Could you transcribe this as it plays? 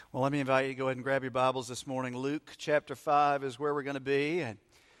Well, let me invite you to go ahead and grab your Bibles this morning. Luke chapter 5 is where we're going to be. And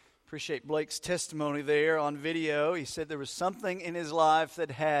appreciate Blake's testimony there on video. He said there was something in his life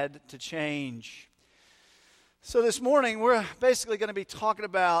that had to change. So this morning, we're basically going to be talking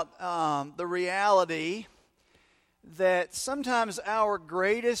about the reality that sometimes our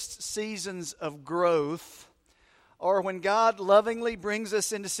greatest seasons of growth are when God lovingly brings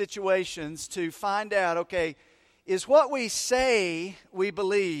us into situations to find out, okay, is what we say we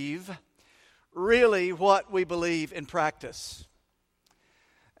believe really what we believe in practice?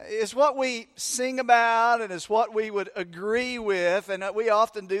 Is what we sing about and is what we would agree with, and we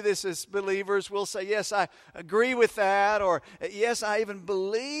often do this as believers, we'll say, yes, I agree with that, or yes, I even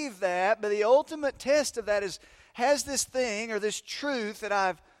believe that, but the ultimate test of that is, has this thing or this truth that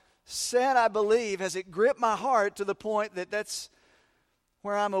I've said I believe, has it gripped my heart to the point that that's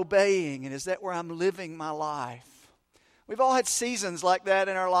where I'm obeying, and is that where I'm living my life? We've all had seasons like that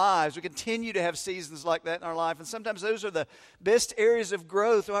in our lives. We continue to have seasons like that in our life. And sometimes those are the best areas of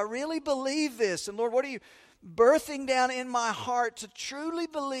growth. Do I really believe this? And Lord, what are you birthing down in my heart to truly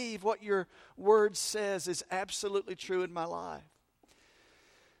believe what your word says is absolutely true in my life?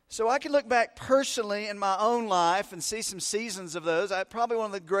 So I can look back personally in my own life and see some seasons of those. Probably one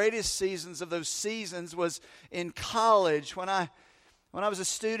of the greatest seasons of those seasons was in college when I was a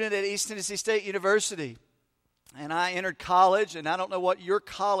student at East Tennessee State University. And I entered college, and I don't know what your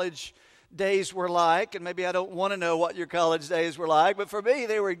college days were like, and maybe I don't want to know what your college days were like, but for me,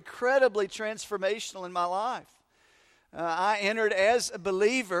 they were incredibly transformational in my life. I entered as a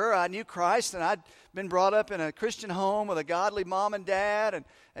believer. I knew Christ, and I'd been brought up in a Christian home with a godly mom and dad, and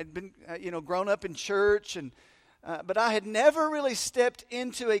had been, grown up in church, but I had never really stepped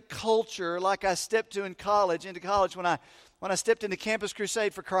into a culture like I stepped into college when I stepped into Campus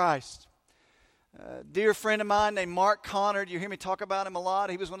Crusade for Christ. A dear friend of mine named Mark Connard, you hear me talk about him a lot.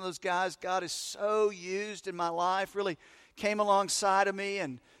 He was one of those guys God has so used in my life, really came alongside of me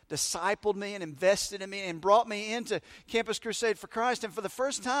and discipled me and invested in me and brought me into Campus Crusade for Christ. And for the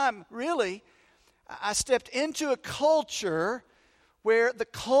first time, really, I stepped into a culture where the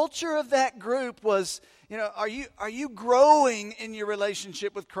culture of that group was, are you growing in your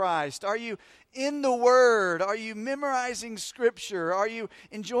relationship with Christ? Are you in the Word? Are you memorizing Scripture? Are you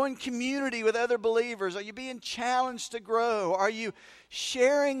enjoying community with other believers? Are you being challenged to grow? Are you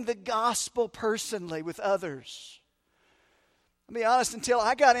sharing the gospel personally with others? I'll be honest, until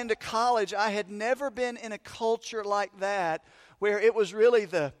I got into college, I had never been in a culture like that where it was really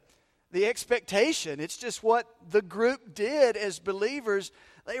the expectation. It's just what the group did as believers.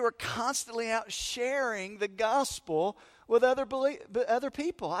 They were constantly out sharing the gospel with other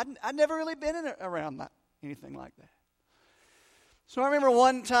people. I'd never really been around anything like that. So I remember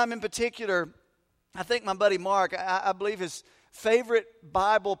one time in particular, I think my buddy Mark, I believe his favorite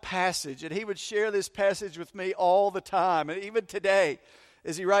Bible passage, and he would share this passage with me all the time, and even today,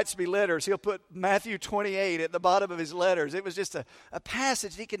 as he writes me letters, he'll put Matthew 28 at the bottom of his letters. It was just a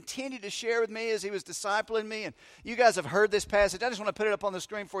passage he continued to share with me as he was discipling me. And you guys have heard this passage. I just want to put it up on the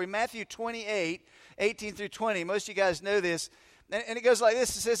screen for you. Matthew 28, 18 through 20. Most of you guys know this. And it goes like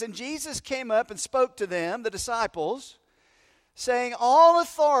this. It says, "And Jesus came up and spoke to them, the disciples, saying, 'All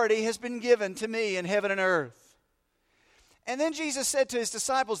authority has been given to me in heaven and earth.' And then Jesus said to his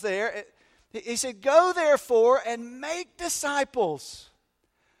disciples there, he said, 'Go therefore and make disciples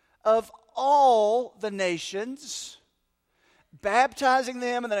of all the nations, baptizing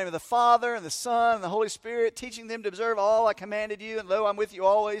them in the name of the Father and the Son and the Holy Spirit, teaching them to observe all I commanded you, and lo, I'm with you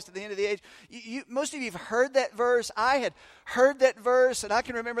always to the end of the age.'" Most of you have heard that verse. I had heard that verse, and I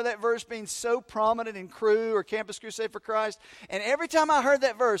can remember that verse being so prominent in Cru or Campus Crusade for Christ. And every time I heard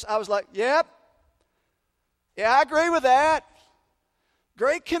that verse, I was like, yeah, I agree with that.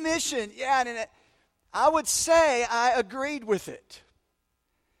 Great Commission. Yeah, and I would say I agreed with it.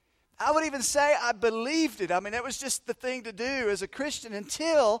 I would even say I believed it. I mean, that was just the thing to do as a Christian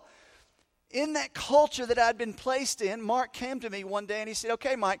until in that culture that I'd been placed in, Mark came to me one day and he said,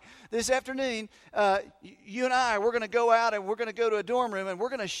 "Okay, Mike, this afternoon, you and I, we're going to go out and we're going to go to a dorm room and we're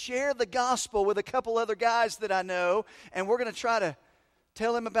going to share the gospel with a couple other guys that I know, and we're going to try to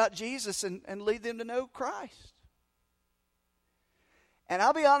tell them about Jesus and lead them to know Christ." And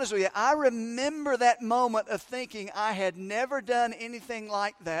I'll be honest with you, I remember that moment of thinking I had never done anything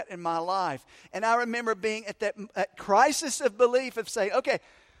like that in my life. And I remember being at that crisis of belief of saying, okay,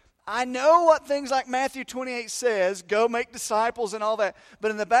 I know what things like Matthew 28 says, go make disciples and all that.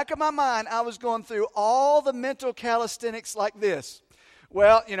 But in the back of my mind, I was going through all the mental calisthenics like this.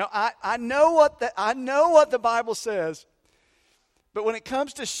 Well, I know what the Bible says. But when it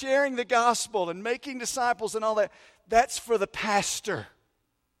comes to sharing the gospel and making disciples and all that, that's for the pastor.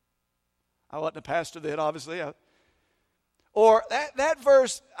 I wasn't a pastor then, obviously. Or that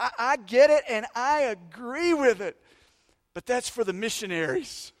verse, I get it and I agree with it, but that's for the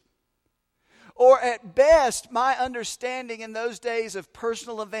missionaries. Or at best, my understanding in those days of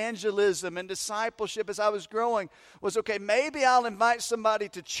personal evangelism and discipleship as I was growing was, okay, maybe I'll invite somebody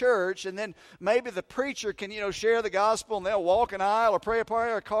to church and then maybe the preacher can, share the gospel and they'll walk an aisle or pray a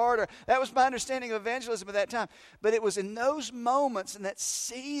prayer or a card. That was my understanding of evangelism at that time. But it was in those moments, in that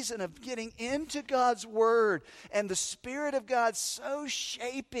season of getting into God's Word and the Spirit of God so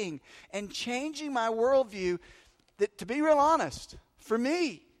shaping and changing my worldview that, to be real honest, for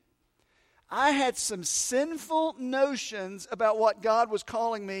me, I had some sinful notions about what God was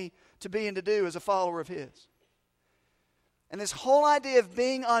calling me to be and to do as a follower of His. And this whole idea of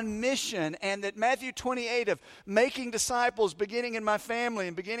being on mission, and that Matthew 28 of making disciples beginning in my family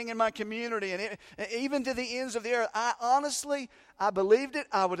and beginning in my community and even to the ends of the earth, I believed it,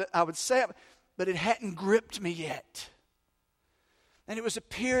 I would say it, but it hadn't gripped me yet. And it was a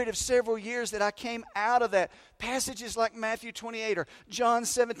period of several years that I came out of that. Passages like Matthew 28 or John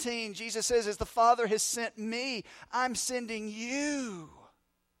 17, Jesus says, as the Father has sent me, I'm sending you.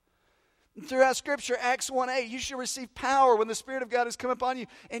 And throughout Scripture, Acts 1:8, you shall receive power when the Spirit of God has come upon you,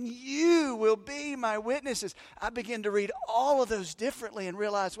 and you will be my witnesses. I began to read all of those differently and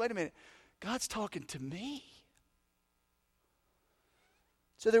realize, wait a minute, God's talking to me.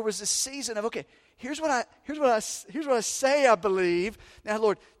 So there was a season of, okay, here's what I say I believe. Now,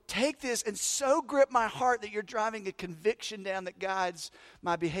 Lord, take this and so grip my heart that you're driving a conviction down that guides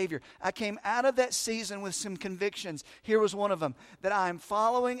my behavior. I came out of that season with some convictions. Here was one of them, that I am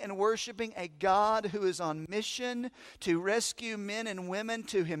following and worshiping a God who is on mission to rescue men and women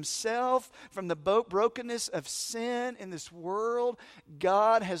to Himself from the brokenness of sin in this world.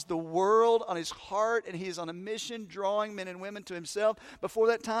 God has the world on His heart, and He is on a mission drawing men and women to Himself. Before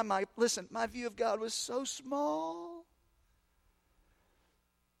that time, my view of God was so small.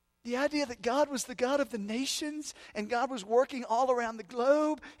 The idea that God was the God of the nations and God was working all around the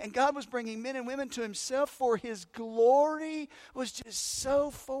globe and God was bringing men and women to Himself for His glory was just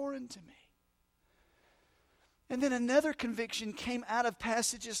so foreign to me. And then another conviction came out of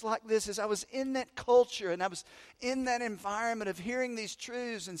passages like this as I was in that culture and I was in that environment of hearing these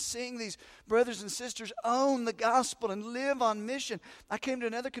truths and seeing these brothers and sisters own the gospel and live on mission. I came to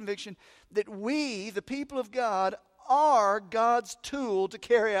another conviction that we, the people of God, are God's tool to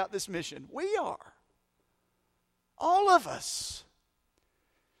carry out this mission. We are. All of us.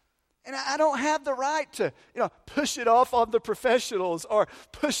 And I don't have the right to, push it off on the professionals or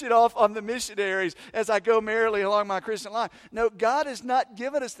push it off on the missionaries as I go merrily along my Christian life. No, God has not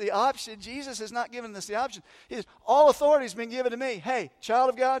given us the option. Jesus has not given us the option. All authority has been given to me. Hey, child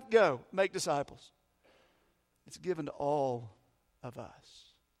of God, go, make disciples. It's given to all of us.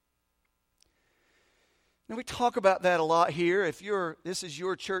 Now, we talk about that a lot here. If this is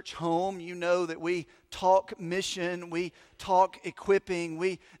your church home, you know that we talk mission, we talk equipping,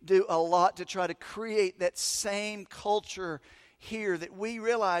 we do a lot to try to create that same culture here that we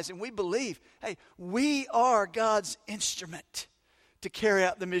realize and we believe, hey, we are God's instrument to carry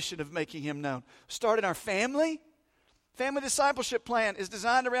out the mission of making Him known. Start in our family. Family discipleship plan is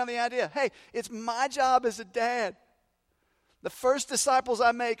designed around the idea, hey, it's my job as a dad. The first disciples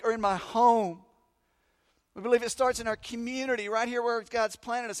I make are in my home. We believe it starts in our community, right here where God's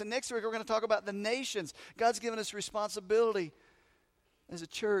planted us. And next week we're going to talk about the nations. God's given us responsibility as a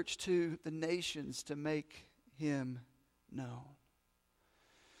church to the nations to make Him known.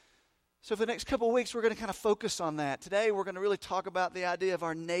 So for the next couple of weeks we're going to kind of focus on that. Today we're going to really talk about the idea of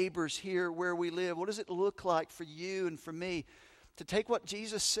our neighbors here where we live. What does it look like for you and for me to take what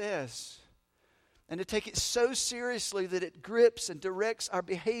Jesus says and to take it so seriously that it grips and directs our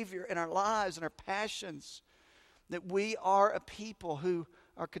behavior and our lives and our passions, that we are a people who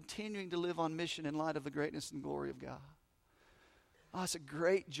are continuing to live on mission in light of the greatness and glory of God. Oh, it's a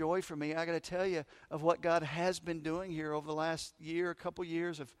great joy for me, I got to tell you, of what God has been doing here over the last year, a couple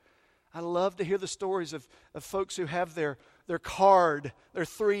years. I love to hear the stories of folks who have their card, their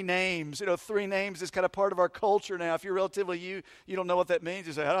three names. Three names is kind of part of our culture now. If you're relatively you don't know what that means.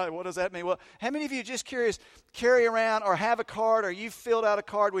 You say, oh, what does that mean? Well, how many of you, just curious, carry around or have a card or you filled out a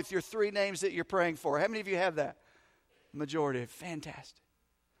card with your three names that you're praying for? How many of you have that? Majority. Fantastic.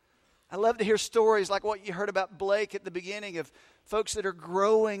 I love to hear stories like what you heard about Blake at the beginning of folks that are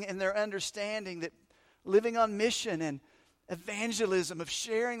growing in their understanding that living on mission and evangelism, of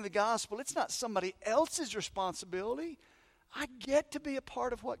sharing the gospel, it's not somebody else's responsibility. I get to be a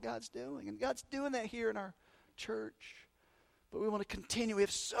part of what God's doing. And God's doing that here in our church. But we want to continue. We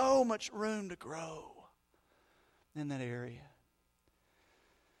have so much room to grow in that area.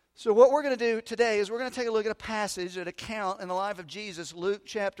 So what we're going to do today is we're going to take a look at a passage, an account in the life of Jesus, Luke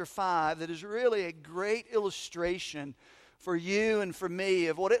chapter 5, that is really a great illustration for you and for me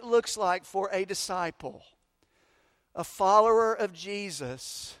of what it looks like for a disciple, a follower of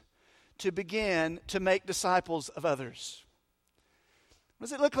Jesus, to begin to make disciples of others. What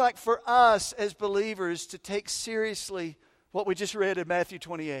does it look like for us as believers to take seriously what we just read in Matthew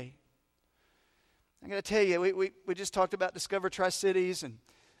 28? I'm going to tell you, we just talked about Discover Tri-Cities and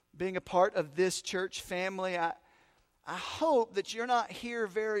being a part of this church family. I hope that you're not here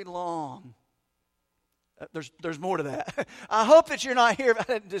very long. There's more to that. I hope that you're not here. I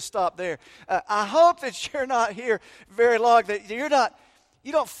didn't just stop there. I hope that you're not here very long. That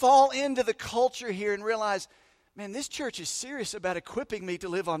you don't fall into the culture here and realize, man, this church is serious about equipping me to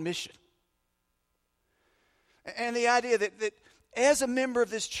live on mission. And the idea that as a member of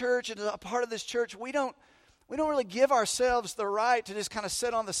this church and a part of this church, we don't really give ourselves the right to just kind of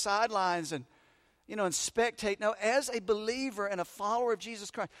sit on the sidelines and spectate. No, as a believer and a follower of Jesus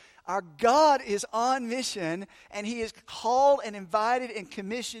Christ, our God is on mission, and He has called and invited and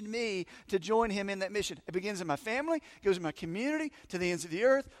commissioned me to join Him in that mission. It begins in my family, goes in my community, to the ends of the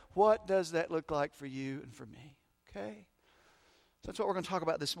earth. What does that look like for you and for me? Okay? So that's what we're going to talk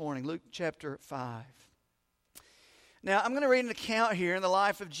about this morning, Luke chapter 5. Now, I'm going to read an account here in the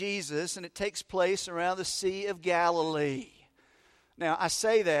life of Jesus, and it takes place around the Sea of Galilee. Now, I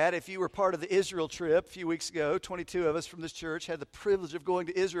say that if you were part of the Israel trip a few weeks ago, 22 of us from this church had the privilege of going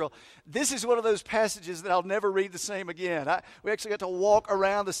to Israel. This is one of those passages that I'll never read the same again. We actually got to walk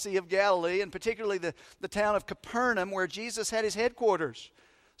around the Sea of Galilee, and particularly the town of Capernaum, where Jesus had his headquarters.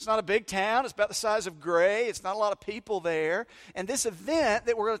 It's not a big town. It's about the size of Gray. It's not a lot of people there. And this event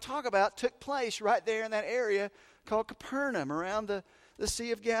that we're going to talk about took place right there in that area called Capernaum, around the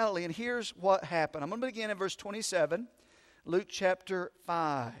Sea of Galilee. And here's what happened. I'm going to begin in verse 27, Luke chapter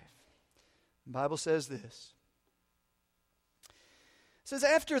 5. The Bible says this. It says,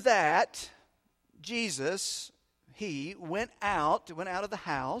 after that, Jesus, He went out of the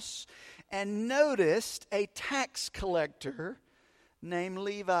house and noticed a tax collector named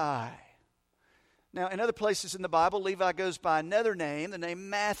Levi. Now, in other places in the Bible, Levi goes by another name, the name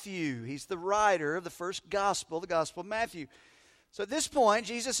Matthew. He's the writer of the first gospel, the Gospel of Matthew. So at this point,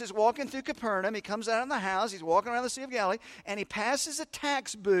 Jesus is walking through Capernaum. He comes out of the house. He's walking around the Sea of Galilee, and he passes a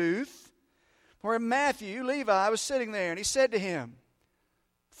tax booth where Matthew, Levi, was sitting there. And he said to him,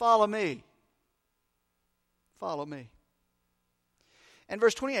 "Follow me. Follow me." And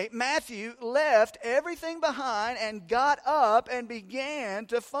verse 28, Matthew left everything behind and got up and began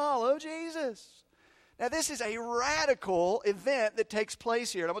to follow Jesus. Now, this is a radical event that takes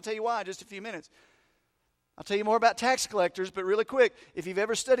place here. And I'm going to tell you why in just a few minutes. I'll tell you more about tax collectors, but really quick, if you've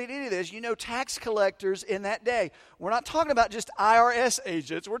ever studied any of this, you know tax collectors in that day. We're not talking about just IRS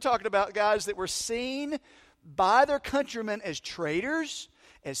agents. We're talking about guys that were seen by their countrymen as traitors,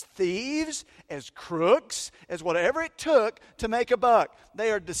 as thieves, as crooks, as whatever it took to make a buck. They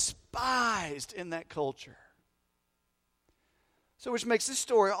are despised in that culture. So which makes this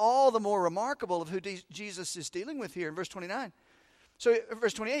story all the more remarkable of who Jesus is dealing with here in verse 29. So in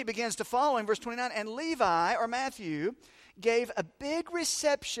verse 28, he begins to follow in verse 29. And Levi, or Matthew, gave a big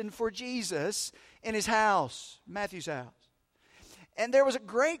reception for Jesus in his house, Matthew's house. And there was a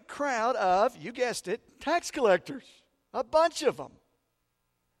great crowd of, you guessed it, tax collectors, a bunch of them.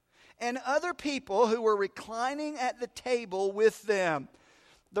 And other people who were reclining at the table with them.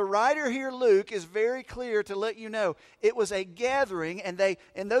 The writer here, Luke, is very clear to let you know it was a gathering, and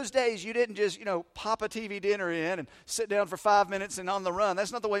in those days you didn't just, pop a TV dinner in and sit down for 5 minutes and on the run.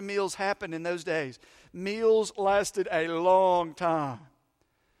 That's not the way meals happened in those days. Meals lasted a long time.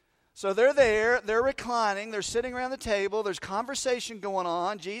 So they're there, they're reclining, they're sitting around the table, there's conversation going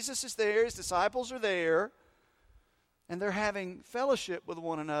on, Jesus is there, his disciples are there, and they're having fellowship with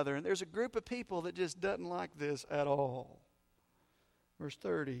one another. And there's a group of people that just doesn't like this at all. Verse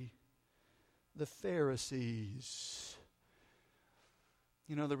 30, the Pharisees.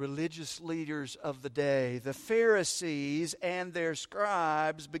 The religious leaders of the day. The Pharisees and their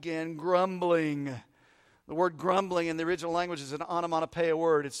scribes began grumbling. The word grumbling in the original language is an onomatopoeia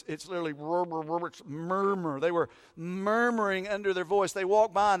word. It's literally murmur. They were murmuring under their voice. They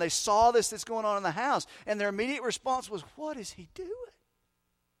walked by and they saw this that's going on in the house. And their immediate response was, what is he doing?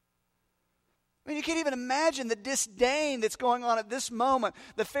 I mean, you can't even imagine the disdain that's going on at this moment.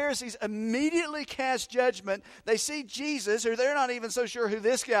 The Pharisees immediately cast judgment. They see Jesus, or they're not even so sure who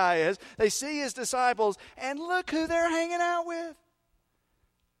this guy is. They see his disciples, and look who they're hanging out with.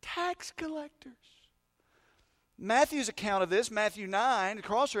 Tax collectors. Matthew's account of this, Matthew 9, the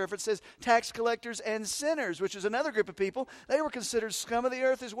cross-reference says tax collectors and sinners, which is another group of people. They were considered scum of the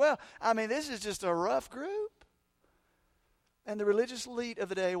earth as well. I mean, this is just a rough group. And the religious elite of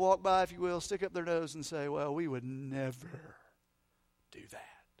the day walk by, if you will, stick up their nose and say, well, we would never do that.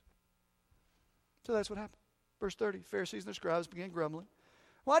 So that's what happened. Verse 30, Pharisees and their scribes began grumbling.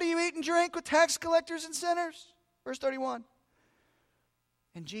 Why do you eat and drink with tax collectors and sinners? Verse 31.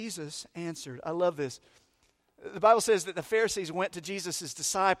 And Jesus answered. I love this. The Bible says that the Pharisees went to Jesus'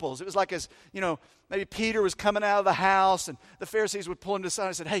 disciples. It was like maybe Peter was coming out of the house, and the Pharisees would pull him to the side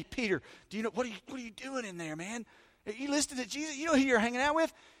and said, hey, Peter, do you know what are you doing in there, man? Are you listening to Jesus? You know who you're hanging out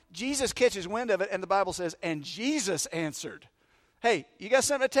with? Jesus catches wind of it, and the Bible says, and Jesus answered. Hey, you got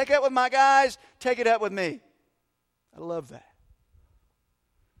something to take up with my guys? Take it up with me. I love that.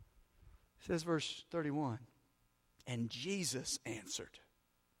 It says verse 31, and Jesus answered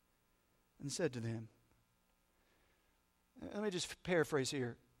and said to them, let me just paraphrase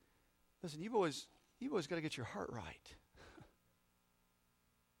here. Listen, you boys got to get your heart right.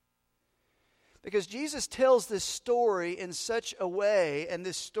 Because Jesus tells this story in such a way, and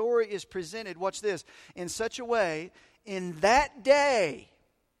this story is presented, watch this, in such a way, in that day,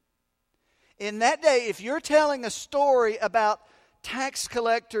 if you're telling a story about tax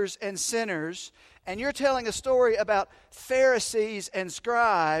collectors and sinners, and you're telling a story about Pharisees and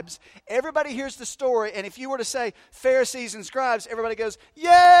scribes, everybody hears the story, and if you were to say Pharisees and scribes, everybody goes,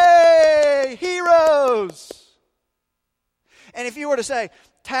 yay, heroes! And if you were to say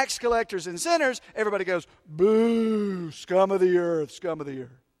tax collectors and sinners, everybody goes, boo, scum of the earth, scum of the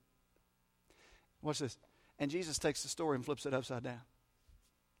earth. Watch this. And Jesus takes the story and flips it upside down.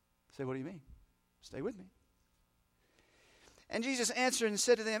 Say, what do you mean? Stay with me. And Jesus answered and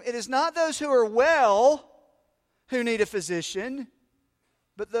said to them, it is not those who are well who need a physician,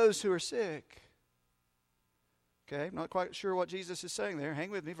 but those who are sick. Okay, I'm not quite sure what Jesus is saying there.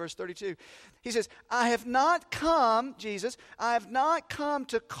 Hang with me, verse 32. He says, I have not come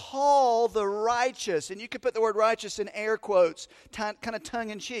to call the righteous. And you could put the word righteous in air quotes, kind of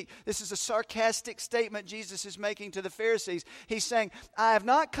tongue-in-cheek. This is a sarcastic statement Jesus is making to the Pharisees. He's saying, I have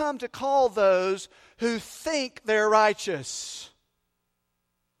not come to call those who think they're righteous,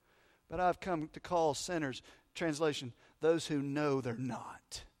 but I've come to call sinners. Translation, those who know they're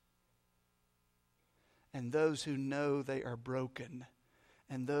not. And those who know they are broken,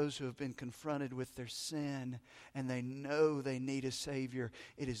 and those who have been confronted with their sin, and they know they need a Savior.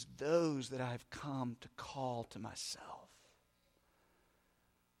 It is those that I have come to call to myself.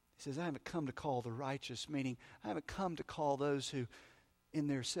 He says, I haven't come to call the righteous, meaning I haven't come to call those who in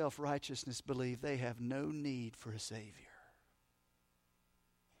their self-righteousness believe they have no need for a Savior.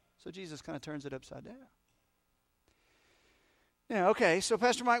 So Jesus kind of turns it upside down. Yeah, okay, so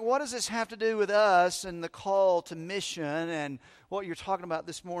Pastor Mike, what does this have to do with us and the call to mission and what you're talking about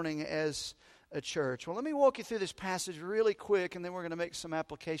this morning as a church? Well, let me walk you through this passage really quick, and then we're going to make some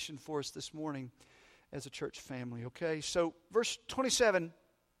application for us this morning as a church family, okay? So verse 27,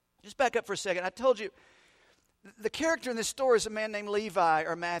 just back up for a second. I told you, the character in this story is a man named Levi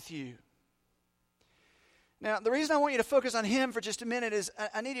or Matthew. Now, the reason I want you to focus on him for just a minute is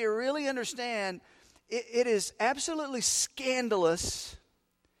I need you to really understand it is absolutely scandalous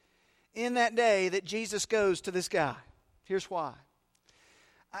in that day that Jesus goes to this guy. Here's why.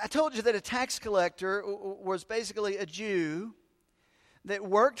 I told you that a tax collector was basically a Jew that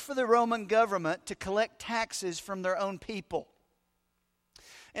worked for the Roman government to collect taxes from their own people.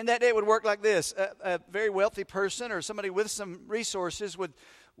 And that day it would work like this. A very wealthy person or somebody with some resources would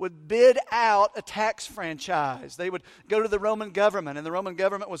bid out a tax franchise. They would go to the Roman government, and the Roman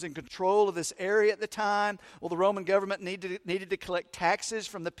government was in control of this area at the time. Well, the Roman government needed to collect taxes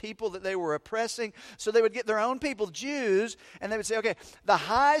from the people that they were oppressing, so they would get their own people, Jews, and they would say, okay, the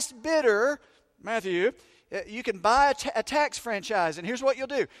highest bidder, Matthew, you can buy a tax franchise, and here's what you'll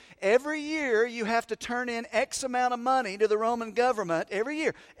do. Every year, you have to turn in X amount of money to the Roman government. Every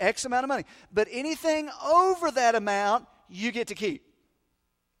year, X amount of money. But anything over that amount, you get to keep.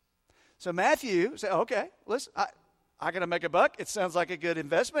 So Matthew said, okay, listen, I got to make a buck. It sounds like a good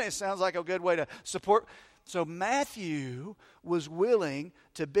investment. It sounds like a good way to support. So Matthew was willing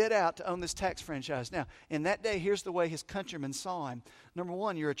to bid out to own this tax franchise. Now, in that day, here's the way his countrymen saw him. Number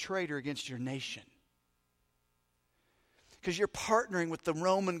one, you're a traitor against your nation. Because you're partnering with the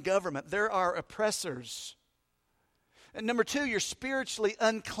Roman government. There are oppressors. And number two, you're spiritually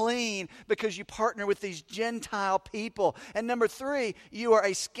unclean because you partner with these Gentile people. And number three, you are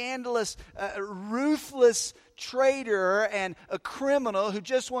a scandalous, ruthless traitor and a criminal who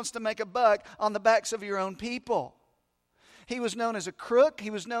just wants to make a buck on the backs of your own people. He was known as a crook. He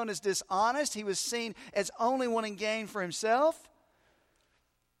was known as dishonest. He was seen as only wanting gain for himself.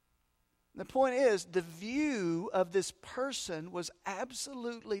 The point is, the view of this person was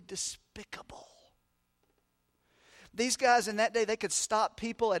absolutely despicable. These guys in that day, they could stop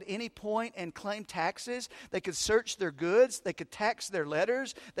people at any point and claim taxes. They could search their goods. They could tax their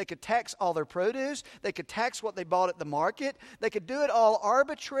letters. They could tax all their produce. They could tax what they bought at the market. They could do it all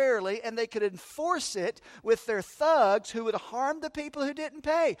arbitrarily, and they could enforce it with their thugs who would harm the people who didn't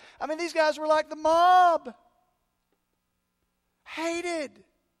pay. I mean, these guys were like the mob. Hated.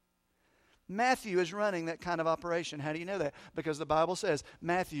 Matthew is running that kind of operation. How do you know that? Because the Bible says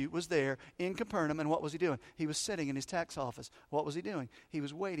Matthew was there in Capernaum, and what was he doing? He was sitting in his tax office. What was he doing? He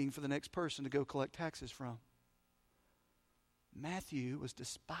was waiting for the next person to go collect taxes from. Matthew was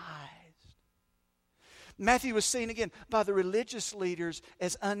despised. Matthew was seen again by the religious leaders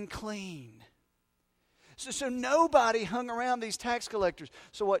as unclean. So nobody hung around these tax collectors.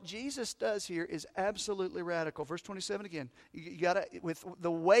 So what Jesus does here is absolutely radical. Verse 27 again. You gotta, with the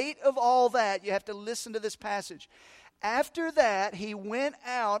weight of all that, you have to listen to this passage. After that, he went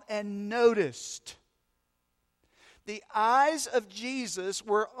out and noticed. The eyes of Jesus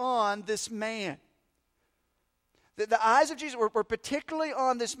were on this man. The eyes of Jesus were particularly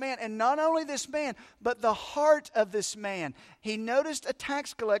on this man, and not only this man, but the heart of this man. He noticed a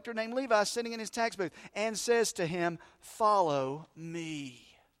tax collector named Levi sitting in his tax booth and says to him, "Follow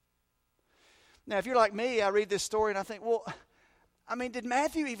me." Now, if you're like me, I read this story and I think, well, I mean, did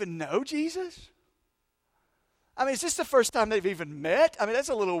Matthew even know Jesus? I mean, is this the first time they've even met? I mean, that's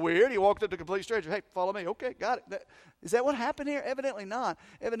a little weird. He walked up to a complete stranger. Hey, follow me. Okay, got it. Is that what happened here? Evidently not.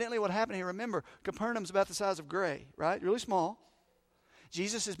 Evidently what happened here, remember, Capernaum's about the size of Gray, right? Really small.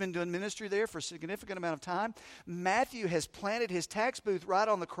 Jesus has been doing ministry there for a significant amount of time. Matthew has planted his tax booth right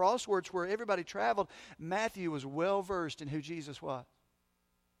on the crossroads where everybody traveled. Matthew was well versed in who Jesus was.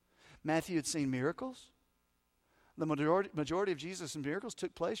 Matthew had seen miracles. The majority of Jesus' miracles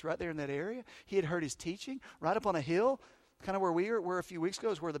took place right there in that area. He had heard his teaching right up on a hill, kind of where we were a few weeks ago,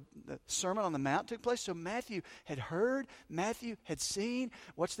 is where the Sermon on the Mount took place. So Matthew had heard, Matthew had seen.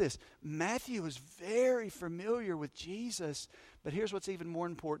 Watch this. Matthew was very familiar with Jesus. But here's what's even more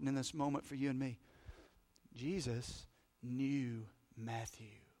important in this moment for you and me. Jesus knew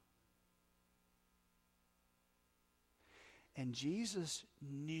Matthew. And Jesus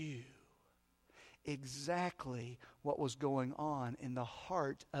knew exactly what was going on in the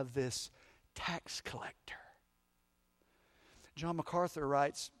heart of this tax collector. John MacArthur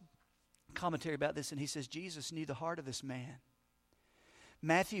writes commentary about this, and he says Jesus knew the heart of this man.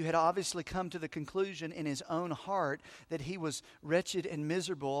 Matthew had obviously come to the conclusion in his own heart that he was wretched and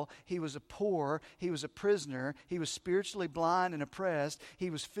miserable. He was a poor. He was a prisoner. He was spiritually blind and oppressed. He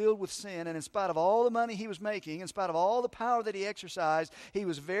was filled with sin. And in spite of all the money he was making, in spite of all the power that he exercised, he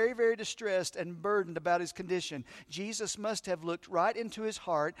was very, very distressed and burdened about his condition. Jesus must have looked right into his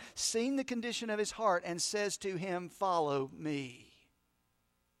heart, seen the condition of his heart, and says to him, "Follow me."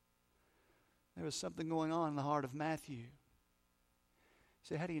 There was something going on in the heart of Matthew.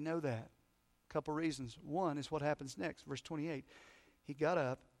 So how do you know that? A couple reasons. One is what happens next. Verse 28. He got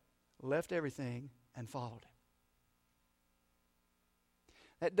up, left everything, and followed him.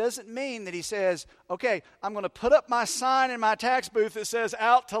 That doesn't mean that he says, okay, I'm going to put up my sign in my tax booth that says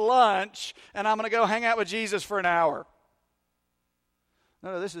out to lunch, and I'm going to go hang out with Jesus for an hour.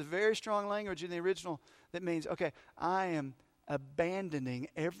 No, this is very strong language in the original that means, okay, I am abandoning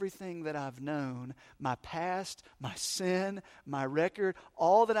everything that I've known, my past, my sin, my record,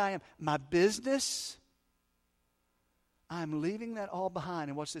 all that I am, my business. I'm leaving that all behind.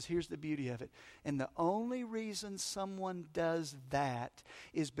 And watch this, here's the beauty of it. And the only reason someone does that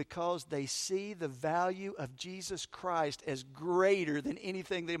is because they see the value of Jesus Christ as greater than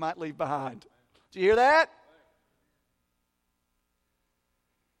anything they might leave behind. Do you hear that?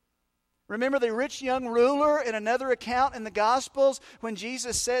 Remember the rich young ruler in another account in the Gospels when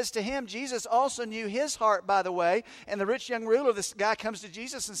Jesus says to him, Jesus also knew his heart, by the way. And the rich young ruler, this guy comes to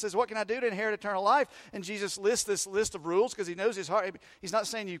Jesus and says, what can I do to inherit eternal life? And Jesus lists this list of rules because he knows his heart. He's not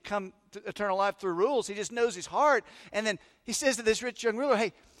saying you come to eternal life through rules. He just knows his heart. And then he says to this rich young ruler,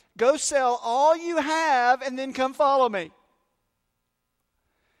 hey, go sell all you have and then come follow me.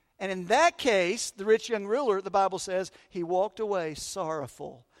 And in that case, the rich young ruler, the Bible says, he walked away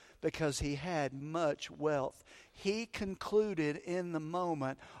sorrowful, because he had much wealth. He concluded in the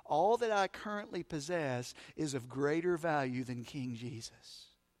moment, all that I currently possess is of greater value than King Jesus.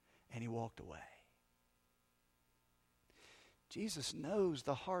 And he walked away. Jesus knows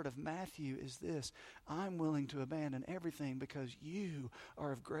the heart of Matthew is this: I'm willing to abandon everything because you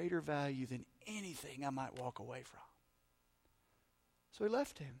are of greater value than anything I might walk away from. So he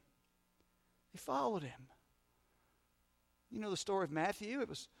left him. He followed him. You know the story of Matthew. It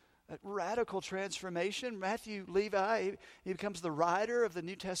was a radical transformation. Matthew, Levi, he becomes the writer of the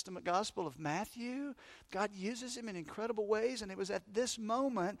New Testament Gospel of Matthew. God uses him in incredible ways, and it was at this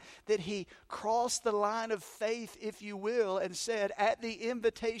moment that he crossed the line of faith, if you will, and said, at the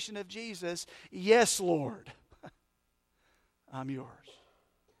invitation of Jesus, yes, Lord, I'm yours.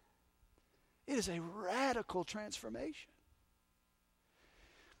 It is a radical transformation.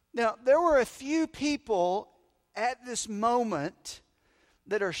 Now, there were a few people at this moment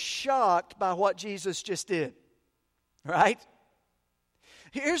that are shocked by what Jesus just did, right?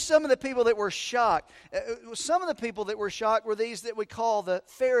 Here's some of the people that were shocked. Some of the people that were shocked were these that we call the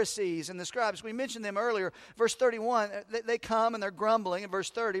Pharisees and the scribes. We mentioned them earlier. Verse 31, they come and they're grumbling. In verse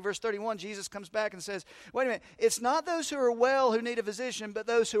 31, Jesus comes back and says, wait a minute, it's not those who are well who need a physician, but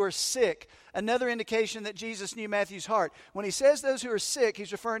those who are sick. Another indication that Jesus knew Matthew's heart. When he says those who are sick,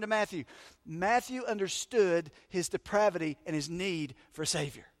 he's referring to Matthew. Matthew understood his depravity and his need for a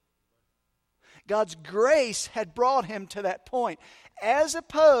Savior. God's grace had brought him to that point, as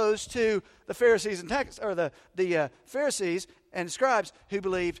opposed to the Pharisees and the Pharisees and scribes who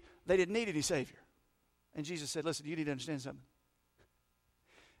believed they didn't need any Savior. And Jesus said, listen, you need to understand something.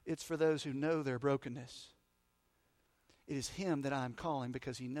 It's for those who know their brokenness. It is him that I'm calling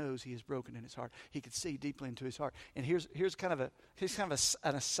because he knows he is broken in his heart. He could see deeply into his heart. And here's kind of an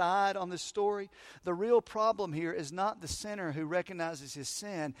aside on this story. The real problem here is not the sinner who recognizes his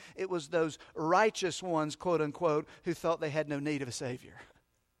sin. It was those righteous ones, quote unquote, who thought they had no need of a Savior.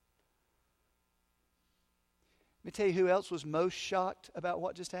 Let me tell you who else was most shocked about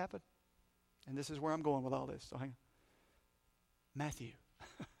what just happened. And this is where I'm going with all this. So hang on. Matthew.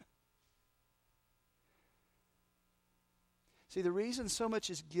 See, the reason so much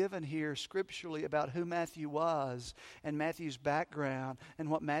is given here scripturally about who Matthew was and Matthew's background and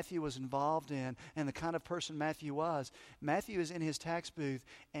what Matthew was involved in and the kind of person Matthew was. Matthew is in his tax booth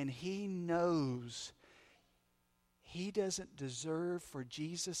and he knows he doesn't deserve for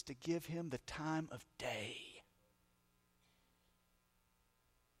Jesus to give him the time of day.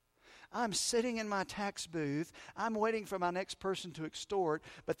 I'm sitting in my tax booth. I'm waiting for my next person to extort,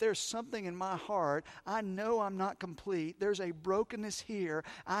 but there's something in my heart. I know I'm not complete. There's a brokenness here.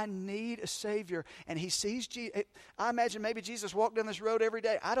 I need a Savior. And he sees Jesus. I imagine maybe Jesus walked down this road every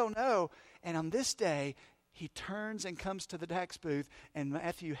day. I don't know. And on this day, he turns and comes to the tax booth, and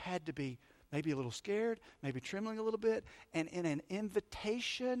Matthew had to be maybe a little scared, maybe trembling a little bit, and in an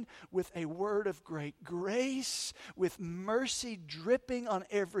invitation with a word of great grace, with mercy dripping on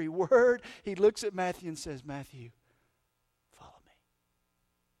every word, he looks at Matthew and says, Matthew, follow me.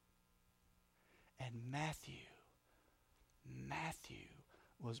 And Matthew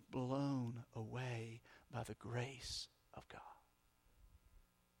was blown away by the grace of God.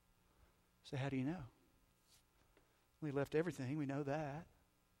 So how do you know? We left everything, we know that.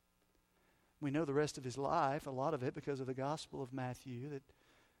 We know the rest of his life, a lot of it because of the Gospel of Matthew, that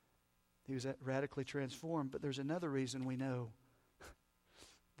he was radically transformed. But there's another reason we know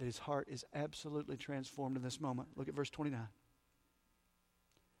that his heart is absolutely transformed in this moment. Look at verse 29.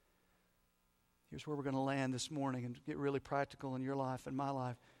 Here's where we're going to land this morning and get really practical in your life and my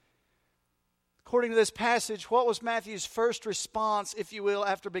life. According to this passage, what was Matthew's first response, if you will,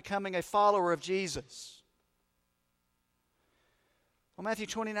 after becoming a follower of Jesus? Well, Matthew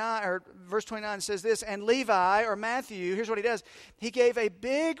 29, or verse 29 says this, and Levi, or Matthew, here's what he does. He gave a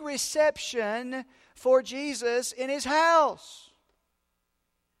big reception for Jesus in his house.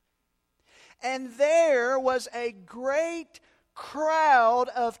 And there was a great crowd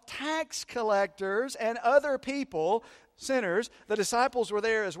of tax collectors and other people, sinners, the disciples were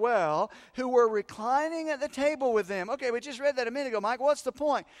there as well, who were reclining at the table with them. Okay, we just read that a minute ago, Mike. What's the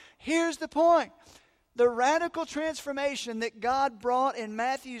point? Here's the point. The radical transformation that God brought in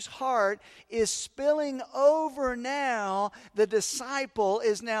Matthew's heart is spilling over now. The disciple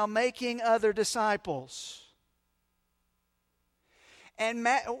is now making other disciples. And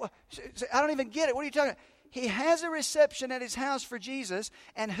I don't even get it. What are you talking about? He has a reception at his house for Jesus,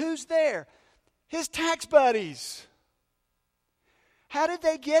 and who's there? His tax buddies. How did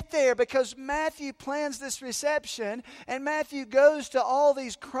they get there? Because Matthew plans this reception, and Matthew goes to all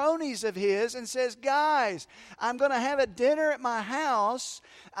these cronies of his and says, guys, I'm going to have a dinner at my house.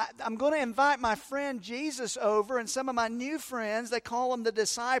 I'm going to invite my friend Jesus over and some of my new friends. They call them the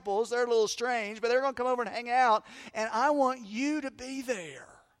disciples. They're a little strange, but they're going to come over and hang out, and I want you to be there.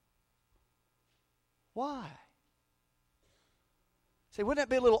 Why? See, wouldn't that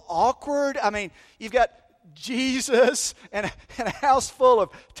be a little awkward? I mean, you've got Jesus and a house full of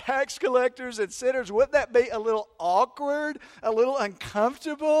tax collectors and sinners, wouldn't that be a little awkward, a little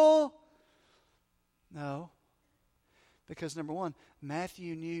uncomfortable? No. Because number one,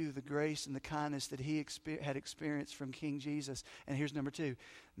 Matthew knew the grace and the kindness that he had experienced from King Jesus. And here's number two.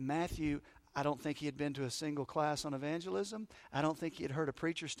 Matthew, I don't think he had been to a single class on evangelism. I don't think he had heard a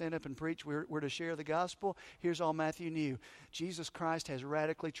preacher stand up and preach, we're to share the gospel. Here's all Matthew knew. Jesus Christ has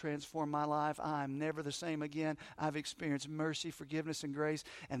radically transformed my life. I am never the same again. I've experienced mercy, forgiveness, and grace.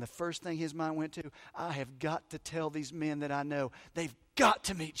 And the first thing his mind went to, I have got to tell these men that I know, they've got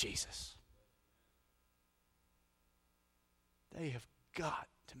to meet Jesus. They have got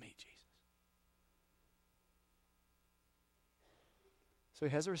to meet Jesus. So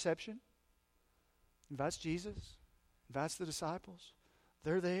he has a reception, invites Jesus, invites the disciples.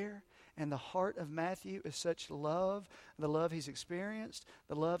 They're there, and the heart of Matthew is such love, the love he's experienced,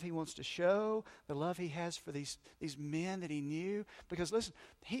 the love he wants to show, the love he has for these men that he knew. Because listen,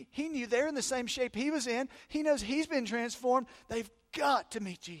 he knew they're in the same shape he was in. He knows he's been transformed. They've got to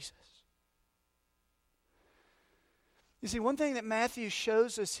meet Jesus. You see, one thing that Matthew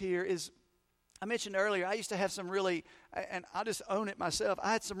shows us here is, I mentioned earlier, I used to have some really, and I just own it myself,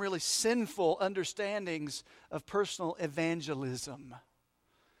 I had some really sinful understandings of personal evangelism.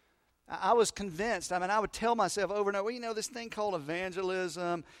 I was convinced, I would tell myself over and over, this thing called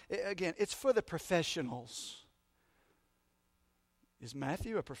evangelism, again, it's for the professionals. Is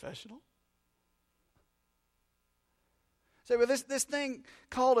Matthew a professional? So with this thing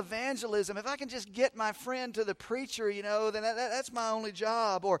called evangelism, if I can just get my friend to the preacher, then that's my only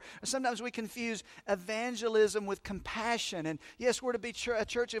job. Or sometimes we confuse evangelism with compassion. And yes, we're to be a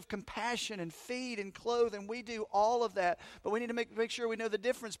church of compassion and feed and clothe, and we do all of that. But we need to make sure we know the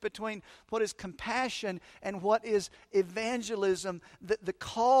difference between what is compassion and what is evangelism. The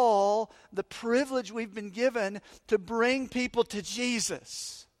call, the privilege we've been given to bring people to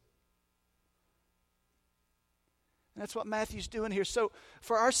Jesus. And that's what Matthew's doing here. So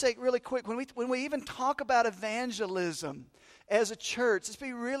for our sake, really quick, when we even talk about evangelism as a church, let's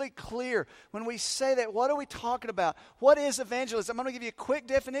be really clear. When we say that, what are we talking about? What is evangelism? I'm going to give you a quick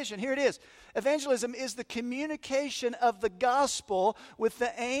definition. Here it is. Evangelism is the communication of the gospel with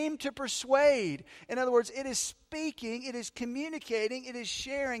the aim to persuade. In other words, it is speaking, it is communicating, it is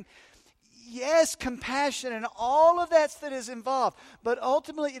sharing. Yes, compassion and all of that is involved. But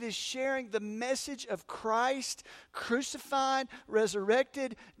ultimately it is sharing the message of Christ, crucified,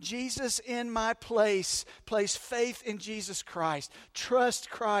 resurrected, Jesus in my place. Place faith in Jesus Christ. Trust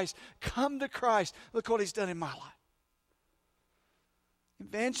Christ. Come to Christ. Look what He's done in my life.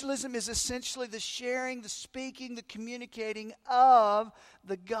 Evangelism is essentially the sharing, the speaking, the communicating of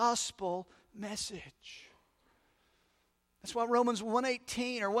the gospel message. That's why Romans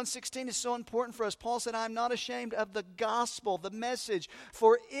 1:18 or 1:16 is so important for us. Paul said, I'm not ashamed of the gospel, the message,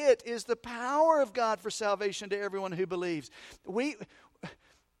 for it is the power of God for salvation to everyone who believes. We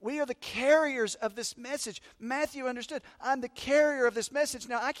are the carriers of this message. Matthew understood, I'm the carrier of this message.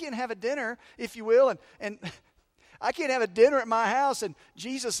 Now, I can't have a dinner, if you will, and I can't have a dinner at my house and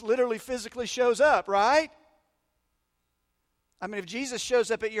Jesus literally physically shows up, right? If Jesus shows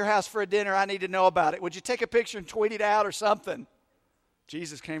up at your house for a dinner, I need to know about it. Would you take a picture and tweet it out or something?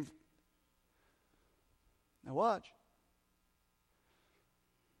 Jesus came. Now watch.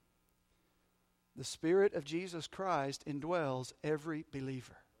 The Spirit of Jesus Christ indwells every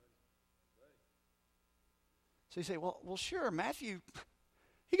believer. So you say, well, sure, Matthew,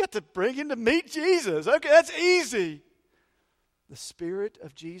 he got to bring him to meet Jesus. Okay, that's easy. The Spirit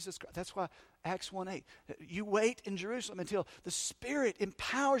of Jesus Christ. That's why Acts 1:8. You wait in Jerusalem until the Spirit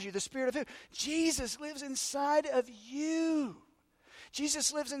empowers you. The Spirit of who? Jesus lives inside of you.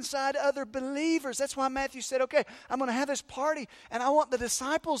 Jesus lives inside other believers. That's why Matthew said, okay, I'm going to have this party, and I want the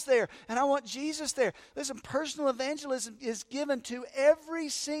disciples there, and I want Jesus there. Listen, personal evangelism is given to every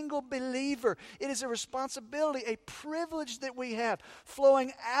single believer. It is a responsibility, a privilege that we have,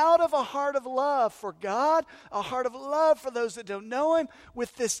 flowing out of a heart of love for God, a heart of love for those that don't know Him,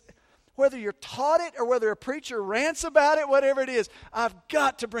 with this, whether you're taught it or whether a preacher rants about it, whatever it is, I've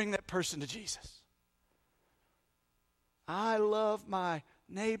got to bring that person to Jesus. I love my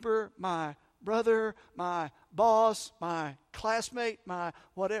neighbor, my brother, my boss, my classmate, my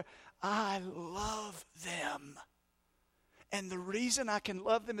whatever. I love them. And the reason I can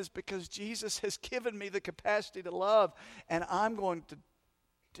love them is because Jesus has given me the capacity to love. And I'm going to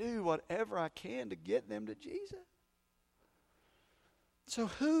do whatever I can to get them to Jesus. So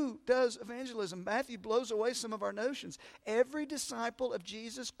who does evangelism? Matthew blows away some of our notions. Every disciple of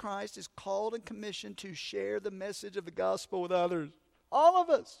Jesus Christ is called and commissioned to share the message of the gospel with others. All of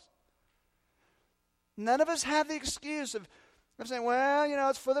us. None of us have the excuse of saying, well,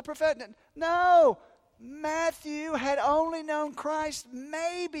 it's for the prophetic. No, Matthew had only known Christ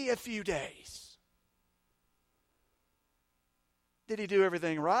maybe a few days. Did he do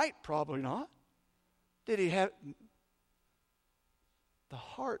everything right? Probably not. Did he have... The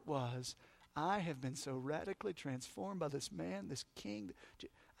heart was, I have been so radically transformed by this man, this king.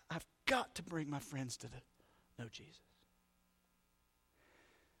 I've got to bring my friends to know Jesus.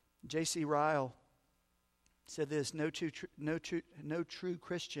 J.C. Ryle said this, no true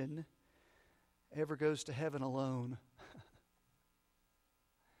Christian ever goes to heaven alone.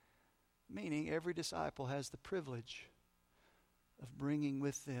 Meaning every disciple has the privilege of bringing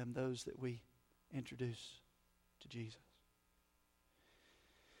with them those that we introduce to Jesus.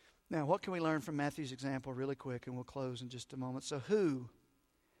 Now, what can we learn from Matthew's example really quick, and we'll close in just a moment. So who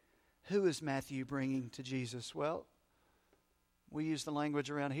is Matthew bringing to Jesus? Well, we use the language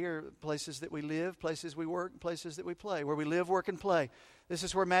around here, places that we live, places we work, places that we play. Where we live, work, and play. This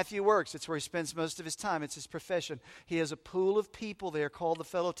is where Matthew works. It's where he spends most of his time. It's his profession. He has a pool of people there called the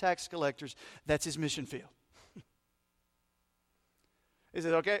fellow tax collectors. That's his mission field. Is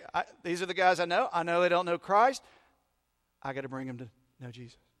it okay? These are the guys I know. I know they don't know Christ. I got to bring them to know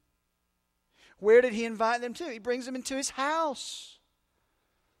Jesus. Where did he invite them to? He brings them into his house.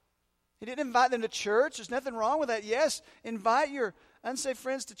 He didn't invite them to church. There's nothing wrong with that. Yes, invite your unsaved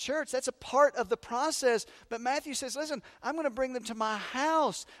friends to church. That's a part of the process. But Matthew says, listen, I'm going to bring them to my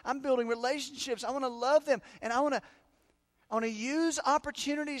house. I'm building relationships. I want to love them. And I want to use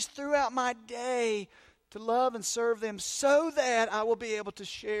opportunities throughout my day to love and serve them so that I will be able to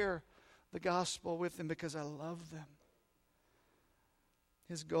share the gospel with them because I love them.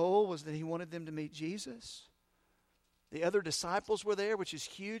 His goal was that he wanted them to meet Jesus. The other disciples were there, which is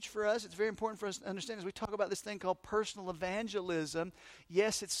huge for us. It's very important for us to understand as we talk about this thing called personal evangelism.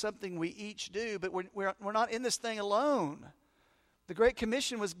 Yes, it's something we each do, but we're not in this thing alone. The Great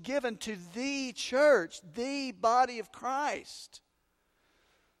Commission was given to the church, the body of Christ.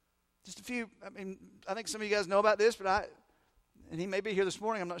 Just a few, I think some of you guys know about this, but and he may be here this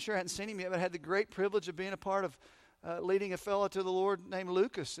morning. I'm not sure. I hadn't seen him yet, but I had the great privilege of being a part of leading a fellow to the Lord named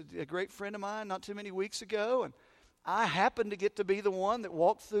Lucas, a great friend of mine, not too many weeks ago. And I happened to get to be the one that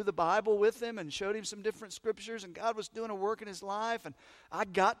walked through the Bible with him and showed him some different scriptures, and God was doing a work in his life. And I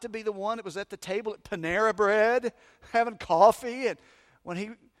got to be the one that was at the table at Panera Bread having coffee. And when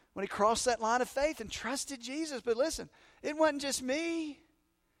he crossed that line of faith and trusted Jesus. But listen, it wasn't just me.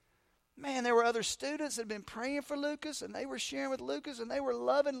 Man, there were other students that had been praying for Lucas, and they were sharing with Lucas, and they were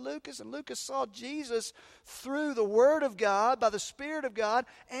loving Lucas, and Lucas saw Jesus through the Word of God, by the Spirit of God,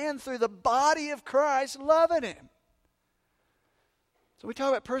 and through the body of Christ loving him. So we talk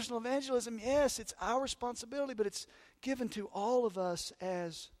about personal evangelism. Yes, it's our responsibility, but it's given to all of us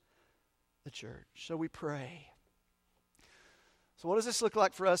as the church. So we pray. So what does this look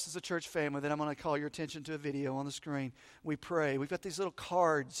like for us as a church family? Then I'm going to call your attention to a video on the screen. We pray. We've got these little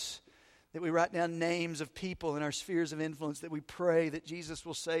cards that we write down names of people in our spheres of influence that we pray that Jesus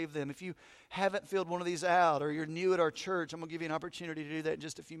will save them. If you haven't filled one of these out or you're new at our church, I'm going to give you an opportunity to do that in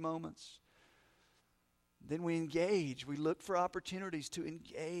just a few moments. Then we engage. We look for opportunities to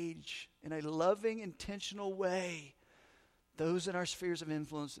engage in a loving, intentional way those in our spheres of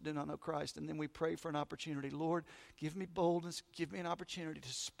influence that do not know Christ. And then we pray for an opportunity. Lord, give me boldness. Give me an opportunity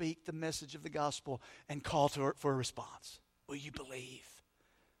to speak the message of the gospel and call for a response. Will you believe?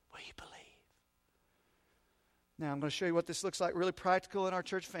 Will you believe? Now, I'm going to show you what this looks like really practical in our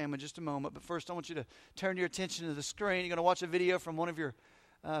church family in just a moment. But first, I want you to turn your attention to the screen. You're going to watch a video from one of your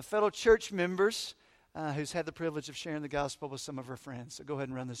fellow church members who's had the privilege of sharing the gospel with some of her friends. So go ahead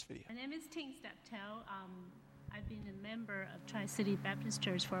and run this video. My name is Ting Steptoe. I've been a member of Tri-City Baptist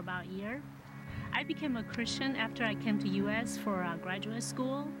Church for about a year. I became a Christian after I came to U.S. for graduate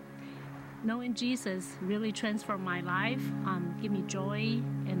school. Knowing Jesus really transformed my life, gave me joy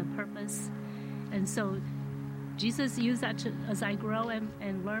and a purpose. And so Jesus used that as I grow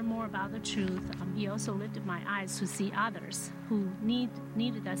and learn more about the truth. He also lifted my eyes to see others who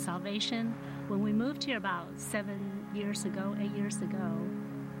needed that salvation. When we moved here about 8 years ago,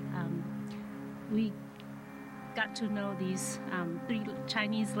 we got to know these 3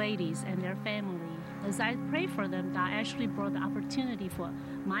 Chinese ladies and their family. As I prayed for them, God actually brought the opportunity for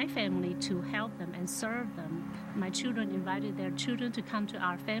my family to help them and serve them. My children invited their children to come to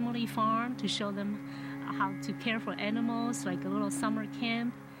our family farm to show them how to care for animals, like a little summer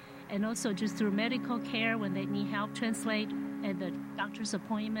camp, and also just through medical care when they need help translate at the doctor's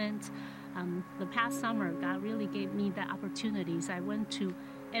appointment. The past summer, God really gave me the opportunities. I went to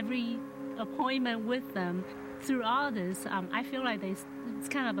every appointment with them. through all this, I feel like it's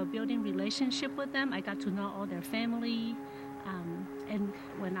kind of a building relationship with them. I got to know all their family. And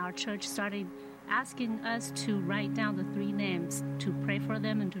when our church started asking us to write down the 3 names, to pray for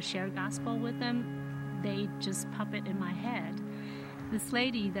them and to share gospel with them, they just pop it in my head. This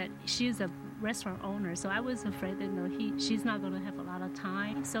lady, she's a restaurant owner, so I was afraid that she's not going to have a lot of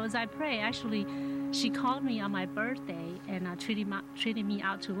time. So as I pray, actually, she called me on my birthday and treated me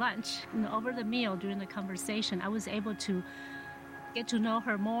out to lunch. Over the meal, during the conversation, I was able to get to know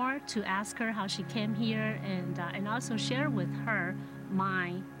her more, to ask her how she came here, and also share with her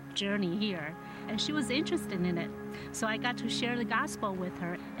my journey here. And she was interested in it. So I got to share the gospel with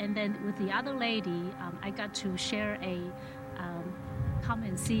her. And then with the other lady, I got to share a Come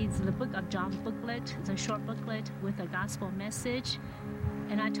and See. It's the Book of John booklet. It's a short booklet with a gospel message.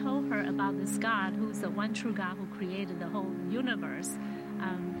 And I told her about this God who's the one true God who created the whole universe.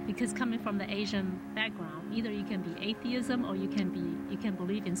 Because coming from the Asian background, either you can be atheism or you can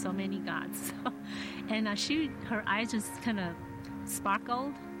believe in so many gods. And her eyes just kind of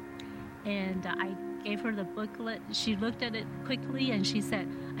sparkled. And I gave her the booklet. She looked at it quickly and she said,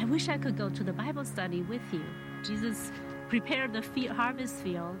 "I wish I could go to the Bible study with you. Jesus prepared the harvest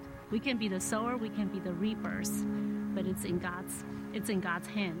field. We can be the sower, we can be the reapers, but it's in God's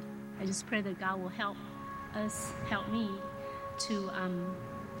hand." I just pray that God will help me to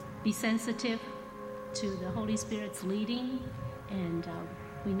be sensitive to the Holy Spirit's leading, and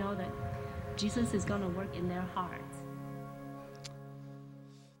we know that Jesus is going to work in their hearts.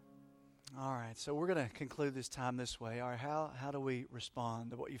 All right, so we're going to conclude this time this way. All right, how do we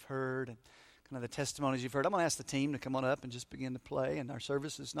respond to what you've heard and kind of the testimonies you've heard? I'm going to ask the team to come on up and just begin to play, and our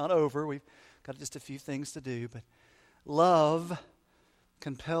service is not over. We've got just a few things to do, but love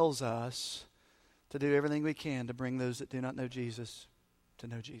compels us to do everything we can to bring those that do not know Jesus to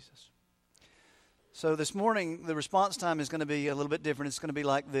know Jesus. So this morning, the response time is going to be a little bit different. It's going to be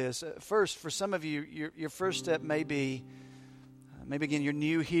like this. First, for some of you, your first step may be, maybe again, you're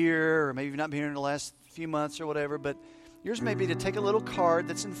new here, or maybe you've not been here in the last few months or whatever, but yours may be to take a little card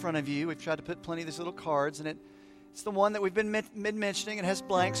that's in front of you. We've tried to put plenty of these little cards, and it's the one that we've been mentioning. It has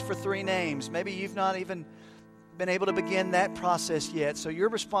blanks for 3 names. Maybe you've not even been able to begin that process yet. So your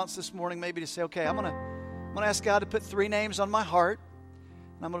response this morning may be to say, okay, I'm going to ask God to put 3 names on my heart,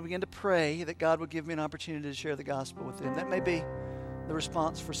 and I'm going to begin to pray that God would give me an opportunity to share the gospel with them. That may be the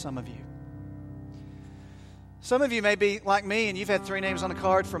response for some of you. Some of you may be like me, and you've had 3 names on a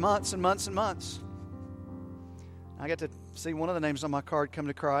card for months and months and months. I got to see one of the names on my card come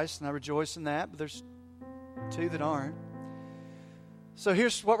to Christ, and I rejoice in that, but there's 2 that aren't. So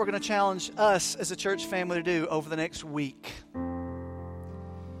here's what we're going to challenge us as a church family to do over the next week.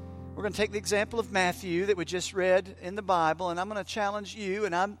 We're going to take the example of Matthew that we just read in the Bible, and I'm going to challenge you,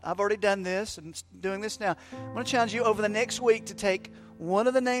 and I've already done this and doing this now. I'm going to challenge you over the next week to take one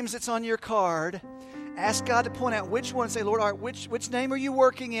of the names that's on your card, ask God to point out which one, and say, Lord, all right, which name are you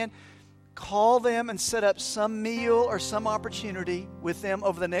working in? Call them and set up some meal or some opportunity with them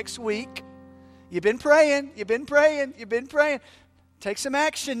over the next week. You've been praying. Take some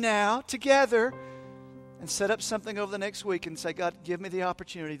action now together and set up something over the next week and say, God, give me the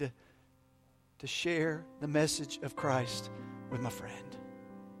opportunity to share the message of Christ with my friend.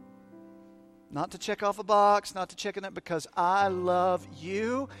 Not to check off a box, not to check it up, because I love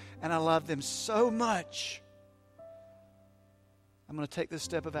you and I love them so much. I'm going to take this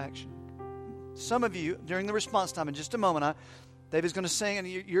step of action. Some of you, during the response time, in just a moment, David's going to sing, and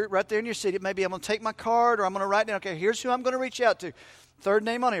you're right there in your seat. Maybe I'm going to take my card, or I'm going to write down, okay, here's who I'm going to reach out to. 3rd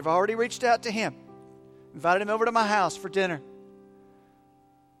name on here. I've already reached out to him. Invited him over to my house for dinner.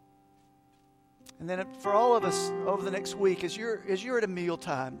 And then for all of us over the next week, as you're at a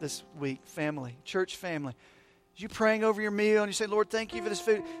mealtime this week, family, church family, as you're praying over your meal and you say, Lord, thank you for this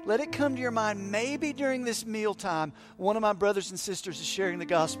food, let it come to your mind, maybe during this mealtime, one of my brothers and sisters is sharing the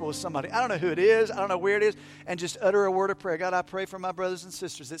gospel with somebody. I don't know who it is. I don't know where it is. And just utter a word of prayer. God, I pray for my brothers and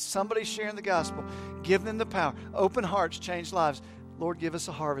sisters that somebody's sharing the gospel. Give them the power. Open hearts, change lives. Lord, give us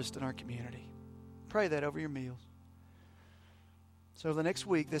a harvest in our community. Pray that over your meals. So the next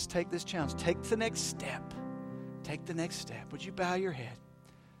week, let's take this challenge. Take the next step. Take the next step. Would you bow your head?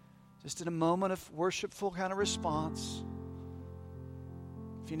 Just in a moment of worshipful kind of response.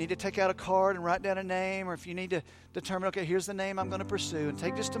 If you need to take out a card and write down a name, or if you need to determine, okay, here's the name I'm going to pursue, and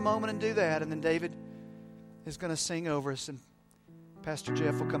take just a moment and do that, and then David is going to sing over us, and Pastor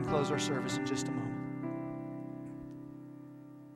Jeff will come close our service in just a moment.